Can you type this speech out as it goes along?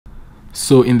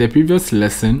So in the previous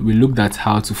lesson, we looked at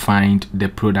how to find the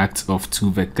product of two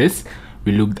vectors.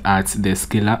 We looked at the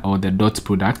scalar or the dot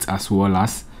product as well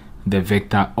as the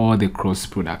vector or the cross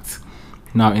product.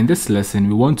 Now in this lesson,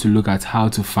 we want to look at how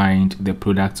to find the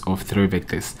product of three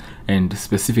vectors, and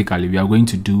specifically we are going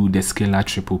to do the scalar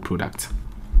triple product.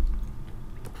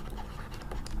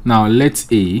 Now let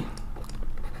A,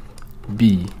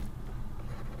 B,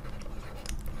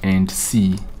 and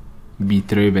C be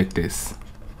three vectors.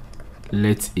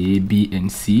 Let A, B,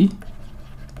 and C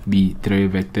be three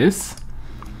vectors.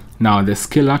 Now the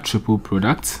scalar triple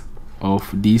product of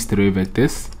these three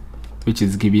vectors, which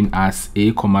is given as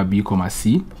A, B,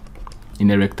 C in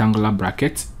a rectangular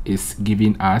bracket, is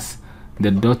given as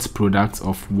the dot product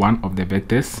of one of the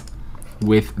vectors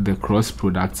with the cross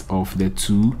product of the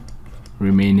two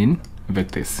remaining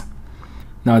vectors.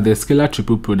 Now the scalar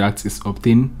triple product is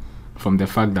obtained from the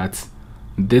fact that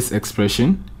this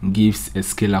expression gives a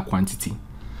scalar quantity.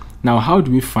 Now how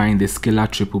do we find the scalar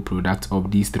triple product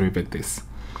of these three vectors?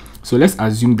 So let's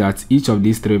assume that each of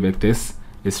these three vectors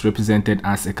is represented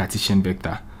as a Cartesian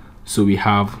vector. So we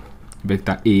have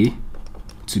vector A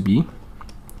to be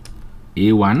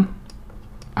A1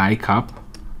 I cap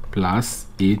plus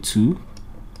A2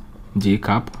 j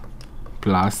cap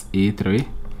plus A3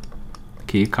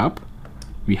 k cap.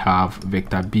 We have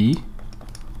vector B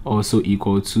also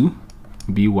equal to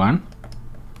B1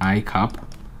 I cap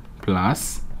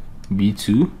plus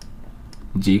B2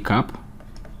 j cap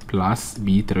plus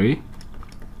B3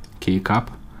 k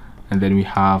cap. And then we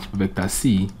have vector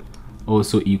C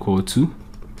also equal to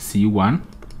C1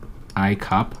 I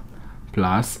cap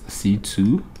plus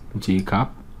C2 j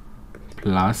cap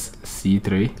plus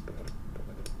C3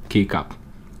 k cap.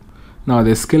 Now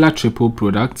the scalar triple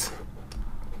product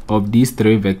of these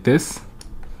three vectors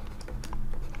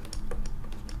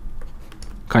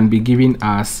can be given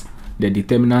as the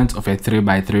determinant of a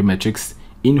 3x3 matrix,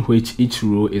 in which each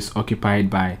row is occupied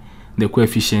by the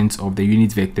coefficients of the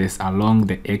unit vectors along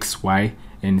the x, y,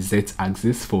 and z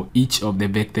axis for each of the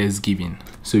vectors given.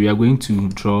 So we are going to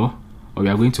draw, or we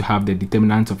are going to have the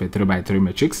determinant of a 3x3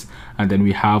 matrix, and then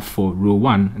we have for row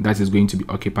 1 that is going to be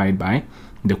occupied by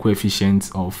the coefficients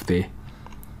of the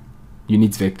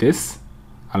unit vectors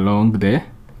along the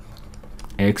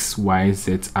x, y,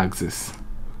 z axis.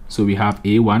 So we have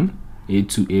A1,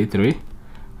 A2, A3,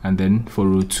 and then for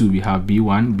row 2 we have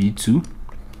B1, B2,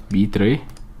 B3.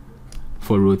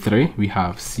 For row 3 we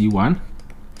have C1,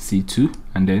 C2,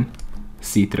 and then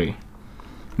C3.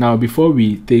 Now before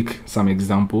we take some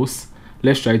examples,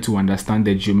 let's try to understand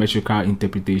the geometrical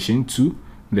interpretation to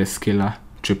the scalar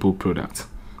triple product.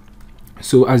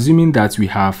 So assuming that we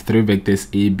have three vectors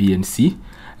A, B, and C,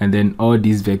 and then all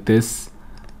these vectors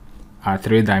are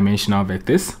three-dimensional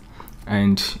vectors,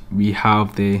 and we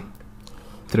have the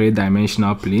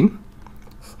three-dimensional plane,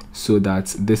 so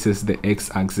that this is the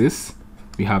x-axis,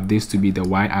 we have this to be the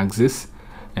y-axis,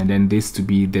 and then this to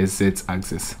be the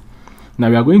z-axis. Now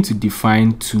we are going to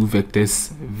define two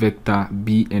vectors, vector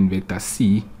B and vector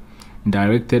C,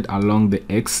 directed along the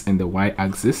x and the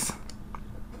y-axis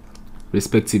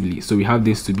respectively. So we have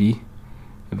this to be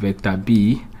vector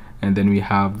B, and then we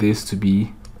have this to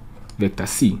be vector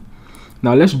C.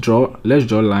 Now let's draw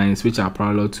lines which are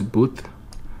parallel to both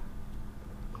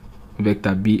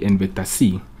vector B and vector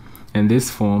C, and this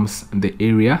forms the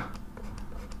area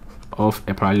of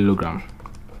a parallelogram.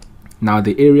 Now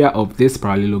the area of this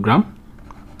parallelogram,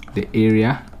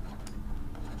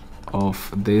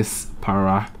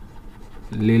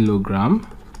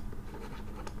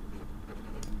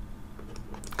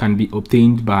 can be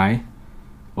obtained by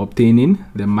obtaining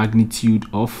the magnitude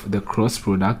of the cross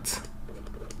product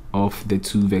of the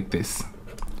two vectors.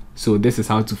 So this is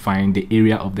how to find the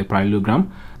area of the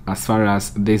parallelogram as far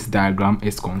as this diagram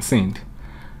is concerned.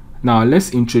 Now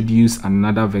let's introduce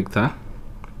another vector,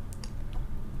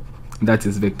 that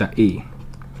is vector A,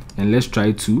 and let's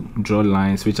try to draw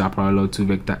lines which are parallel to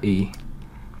vector A,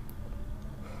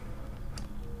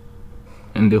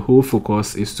 and the whole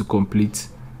focus is to complete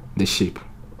the shape.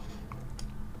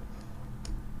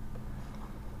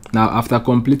 Now after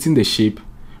completing the shape,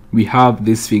 we have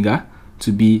this figure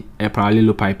to be a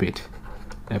parallelepiped,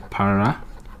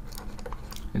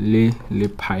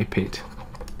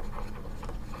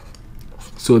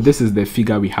 So this is the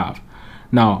figure we have.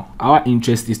 Now our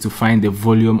interest is to find the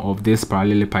volume of this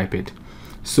parallelepiped.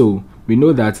 So we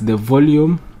know that the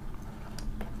volume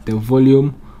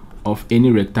of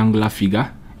any rectangular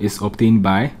figure is obtained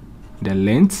by the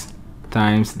length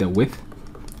times the width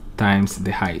times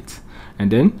the height. And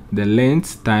then the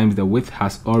length times the width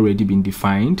has already been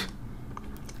defined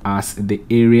as the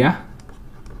area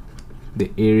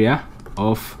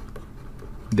of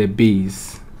the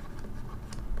base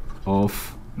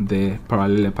of the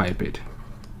parallelepiped.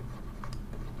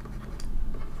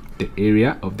 The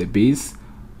area of the base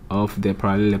of the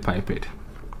parallelepiped.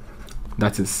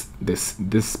 That is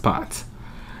this part.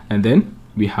 And then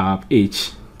we have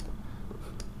h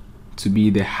to be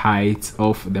the height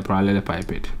of the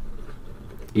parallelepiped.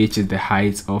 H is the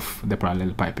height of the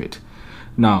parallelepiped.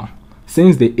 Now,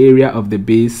 since the area of the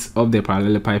base of the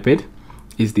parallelepiped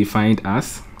is defined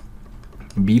as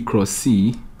b cross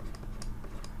c,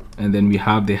 and then we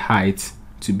have the height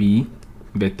to be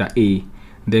vector a,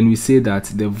 then we say that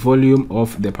the volume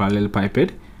of the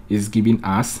parallelepiped is given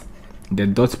as the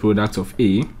dot product of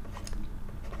a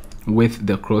with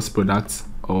the cross product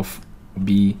of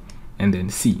b and then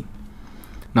c.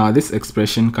 Now, this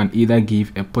expression can either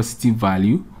give a positive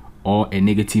value or a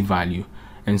negative value.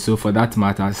 And so for that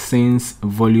matter, since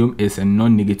volume is a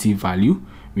non-negative value,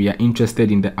 we are interested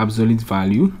in the absolute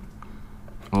value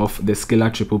of the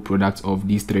scalar triple product of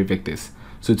these three vectors.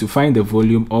 So to find the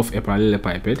volume of a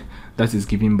parallelepiped, that is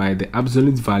given by the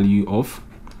absolute value of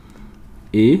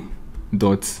a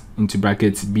dot into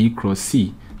brackets b cross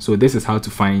c. So this is how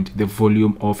to find the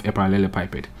volume of a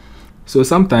parallelepiped. So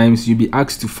sometimes you'll be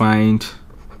asked to find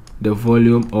the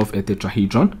volume of a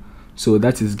tetrahedron. So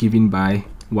that is given by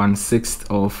 1/6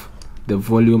 of the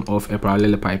volume of a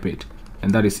parallelepiped,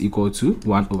 and that is equal to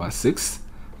 1/6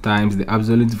 times the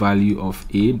absolute value of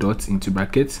a dot into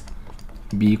brackets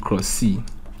b cross c.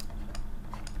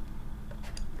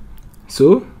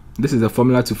 So this is the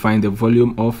formula to find the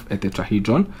volume of a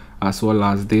tetrahedron, as well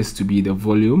as this to be the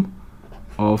volume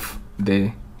of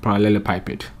the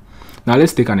parallelepiped. Now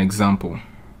let's take an example.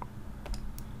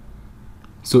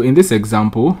 So in this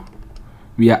example,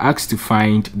 we are asked to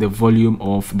find the volume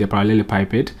of the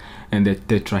parallelepiped and the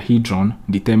tetrahedron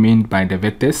determined by the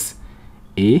vectors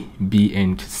a, b,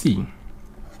 and c.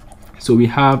 So we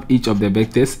have each of the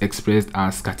vectors expressed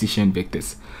as Cartesian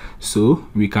vectors. So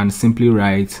we can simply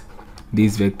write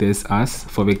these vectors as,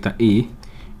 for vector a,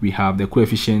 we have the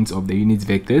coefficients of the unit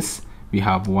vectors. We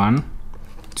have 1,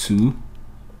 2,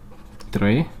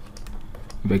 3.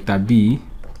 Vector b,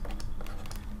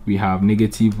 we have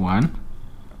 -1,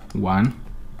 1,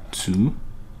 2.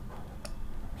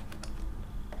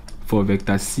 For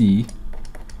vector c,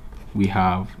 we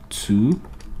have 2,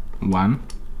 1,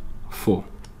 4.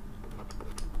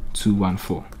 2, 1,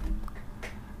 4.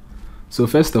 So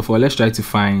first of all, let's try to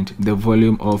find the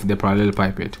volume of the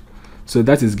parallelepiped. So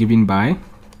that is given by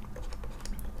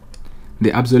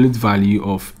the absolute value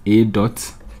of a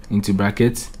dot into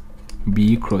brackets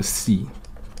b cross c,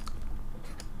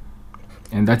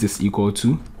 and that is equal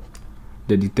to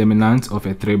the determinant of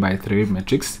a 3×3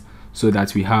 matrix, so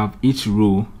that we have each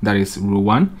row, that is row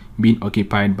 1, being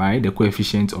occupied by the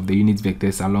coefficient of the unit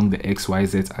vectors along the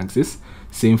xyz axis,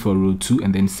 same for row 2,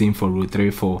 and then same for row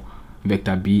 3 for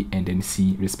vector b and then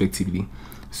c respectively.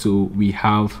 So we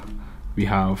have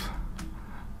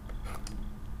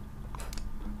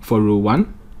for row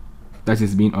 1, that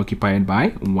is being occupied by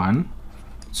 1,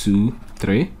 2,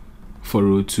 3. For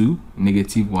row 2,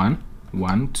 -1,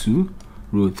 1, 2.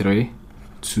 Row 3,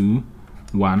 2,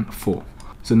 1, 4.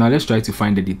 So now let's try to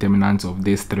find the determinant of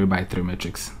this 3×3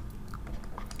 matrix.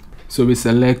 So we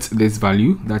select this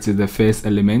value, that is the first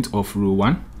element of row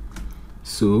 1.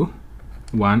 So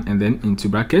 1, and then into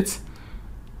brackets.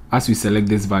 As we select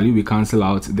this value, we cancel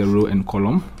out the row and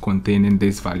column containing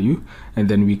this value, and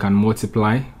then we can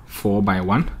multiply 4 by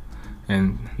 1,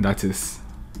 and that is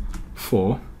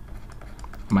 4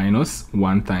 minus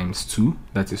 1 times 2,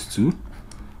 that is 2,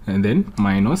 and then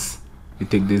minus, we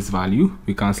take this value,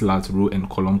 we cancel out row and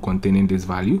column containing this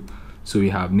value, so we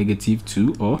have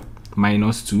 -2 or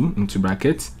 -2 into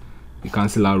brackets, we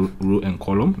cancel out row and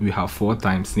column, we have 4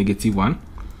 times -1,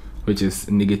 which is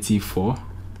 -4,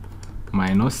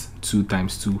 minus 2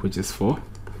 times 2, which is 4,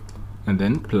 and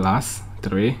then plus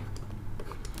 3,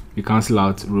 we cancel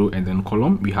out row and then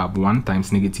column, we have 1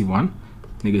 times -1,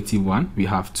 -1, we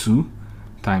have 2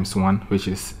 times 1, which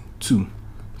is 2,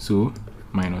 so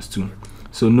 -2.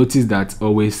 So notice that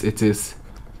always it is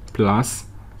plus,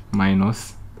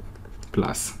 minus,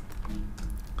 plus.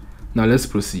 Now let's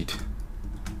proceed.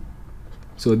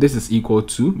 So this is equal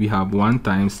to, we have 1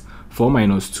 times 4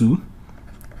 minus 2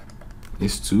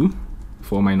 is 2,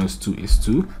 4 minus 2 is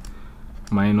 2,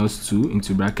 minus 2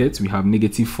 into brackets, we have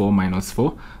 -4 minus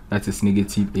 4, that is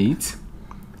 -8,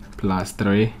 plus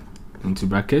 3 into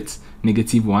brackets,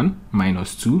 -1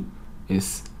 minus 2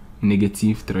 is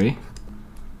 -3.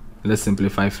 Let's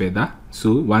simplify further.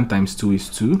 So 1 times 2 is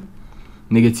 2,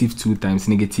 -2 times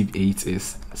 -8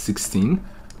 is 16,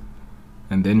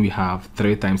 and then we have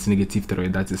 3 times -3,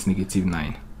 that is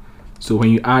 -9. So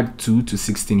when you add 2 to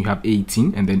 16, you have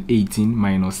 18, and then 18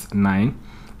 minus 9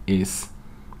 is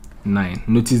 9.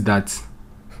 Notice that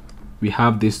we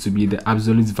have this to be the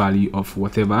absolute value of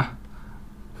whatever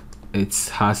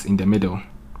it has in the middle.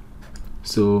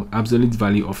 So absolute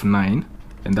value of 9,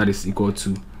 and that is equal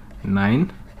to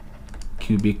 9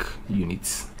 cubic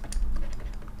units.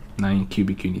 9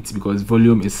 cubic units, because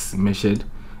volume is measured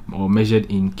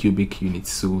in cubic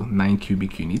units. So 9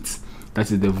 cubic units,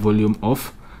 that is the volume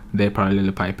of the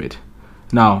parallelepiped.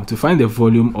 Now to find the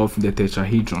volume of the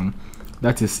tetrahedron,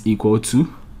 that is equal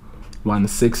to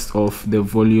 1/6 of the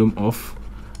volume of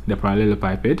the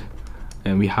parallelepiped,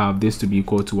 and we have this to be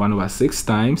equal to 1/6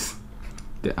 times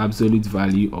the absolute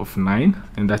value of 9,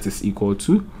 and that is equal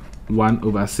to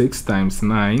 1/6 times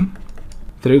 9.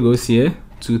 3 goes here,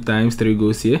 2 times, 3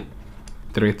 goes here,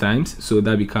 3 times, so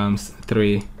that becomes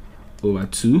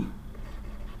 3/2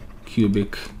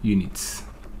 cubic units.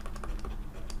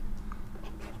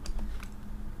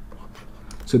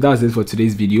 So that's it for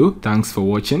today's video. Thanks for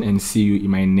watching, and see you in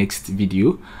my next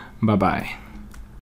video. Bye bye.